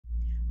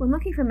When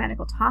looking for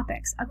medical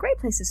topics, a great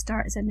place to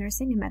start is a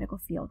Nursing and Medical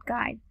Field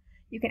Guide.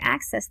 You can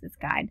access this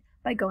guide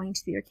by going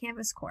to your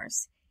Canvas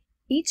course.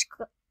 Each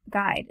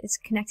guide is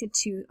connected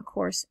to a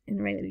course in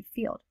a related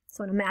field.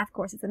 So in a math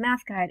course, it's a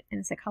math guide,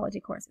 and a psychology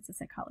course, it's a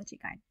psychology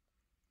guide.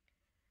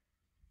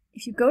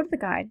 If you go to the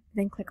guide,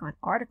 then click on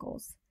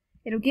Articles,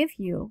 it'll give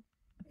you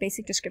a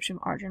basic description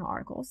of our journal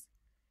articles,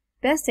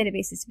 best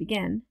databases to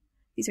begin,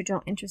 these are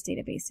journal interest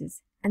databases,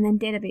 and then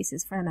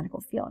databases for the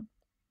medical field.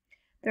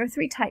 There are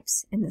 3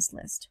 types in this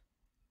list.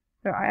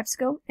 There are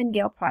EBSCO and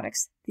Gale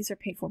products. These are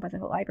paid for by the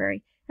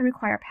library and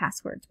require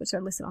passwords, which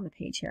are listed on the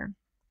page here.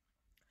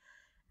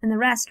 And the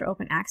rest are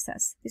open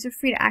access. These are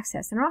free to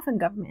access and are often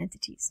government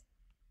entities.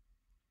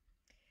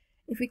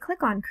 If we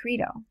click on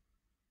Credo,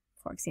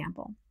 for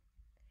example,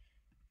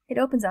 it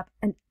opens up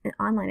an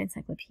online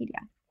encyclopedia.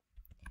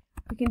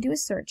 We can do a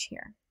search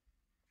here.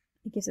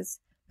 It gives us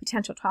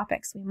potential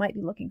topics we might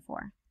be looking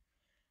for.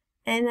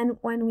 And then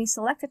when we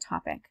select a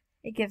topic,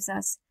 it gives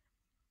us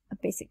a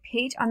basic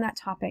page on that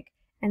topic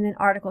and then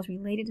articles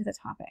related to the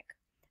topic.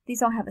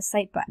 These all have a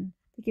cite button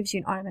that gives you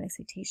an automatic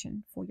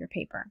citation for your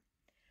paper.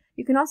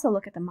 You can also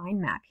look at the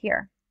mind map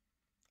here.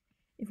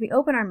 If we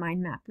open our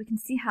mind map, we can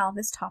see how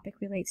this topic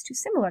relates to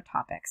similar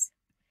topics.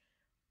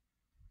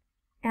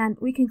 And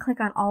we can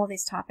click on all of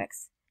these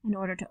topics in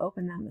order to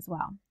open them as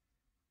well.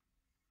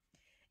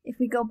 If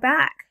we go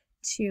back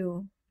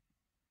to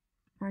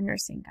our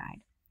nursing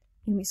guide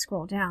and we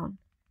scroll down,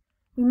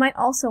 we might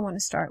also want to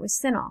start with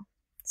CINAHL.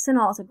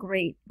 CINAHL is a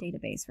great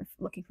database for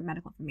looking for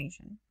medical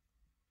information.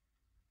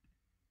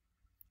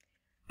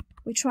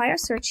 We try our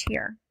search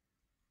here.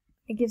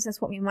 It gives us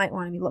what we might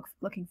want to be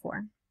looking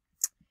for.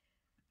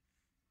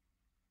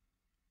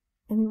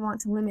 And we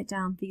want to limit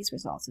down these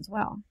results as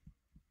well.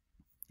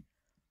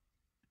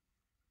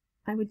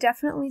 I would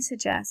definitely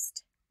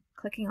suggest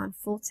clicking on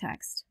full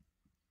text.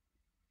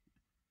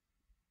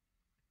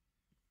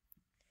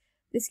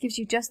 This gives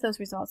you just those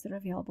results that are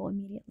available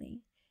immediately.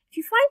 If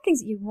you find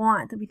things that you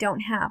want that we don't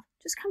have,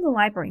 just come to the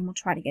library and we'll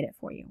try to get it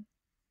for you.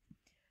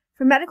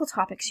 For medical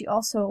topics, you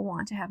also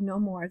want to have no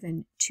more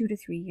than 2 to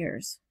 3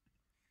 years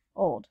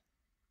old.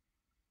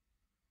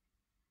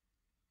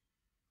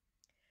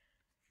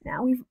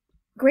 Now we've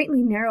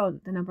greatly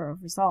narrowed the number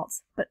of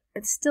results, but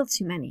it's still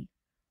too many.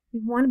 We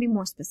want to be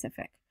more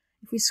specific.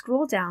 If we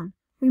scroll down,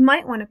 we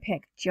might want to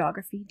pick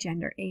geography,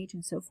 gender, age,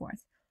 and so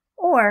forth.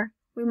 Or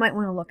we might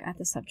want to look at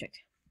the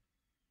subject.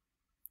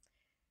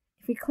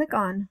 If we click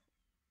on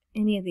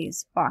any of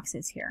these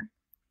boxes here,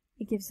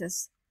 it gives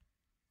us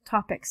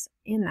topics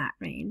in that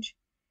range.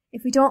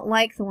 If we don't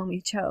like the one we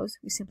chose,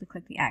 we simply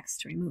click the X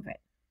to remove it.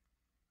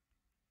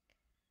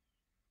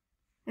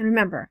 And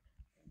remember,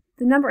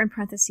 the number in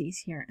parentheses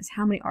here is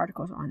how many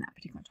articles are on that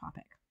particular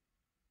topic.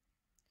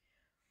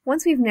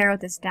 Once we've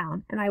narrowed this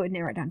down, and I would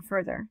narrow it down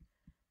further,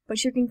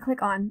 but you can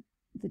click on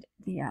the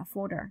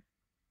folder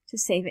to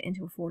save it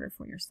into a folder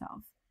for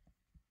yourself.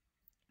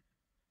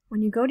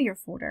 When you go to your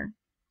folder,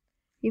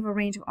 you have a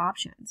range of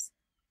options.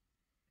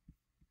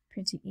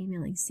 Printing,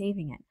 emailing,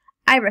 saving it.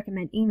 I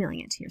recommend emailing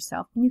it to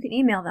yourself, and you can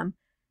email them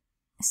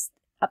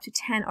up to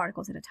 10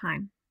 articles at a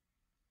time.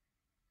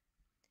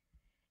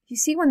 If you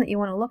see one that you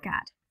want to look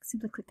at,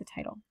 simply click the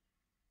title.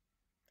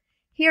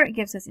 Here it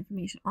gives us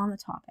information on the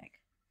topic,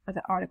 or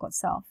the article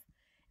itself,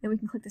 and we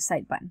can click the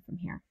Cite button from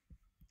here.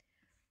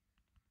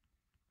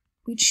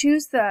 We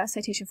choose the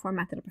citation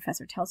format that a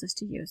professor tells us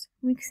to use,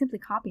 and we can simply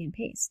copy and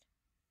paste.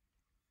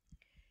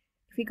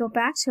 If we go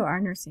back to our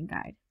nursing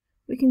guide,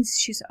 we can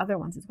choose other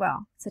ones as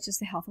well, such as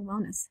the health and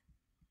wellness.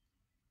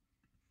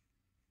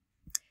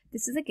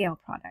 This is a Gale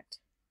product,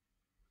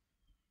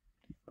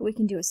 but we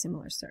can do a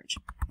similar search.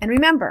 And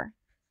remember,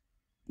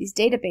 these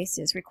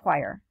databases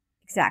require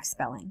exact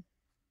spelling.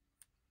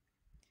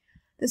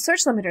 The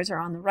search limiters are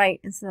on the right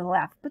instead of the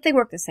left, but they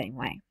work the same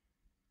way.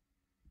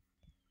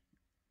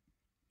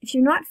 If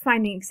you're not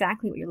finding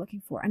exactly what you're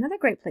looking for, another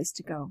great place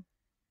to go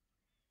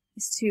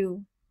is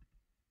to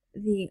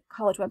the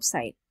college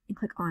website and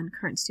click on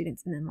Current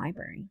Students and then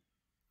Library.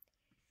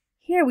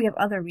 Here we have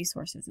other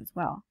resources as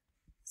well,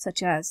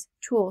 such as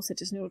tools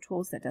such as Noodle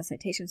Tools that does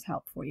citations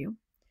help for you,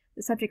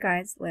 the subject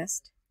guides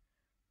list,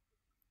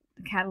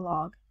 the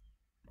catalog,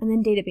 and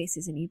then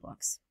databases and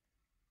ebooks.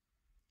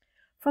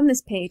 From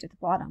this page at the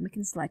bottom, we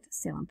can select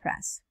Salem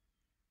Press.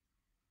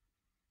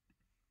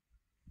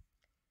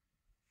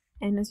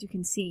 And as you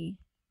can see,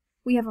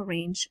 we have a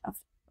range of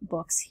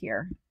books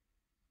here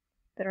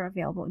that are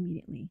available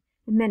immediately,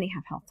 and many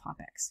have health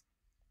topics.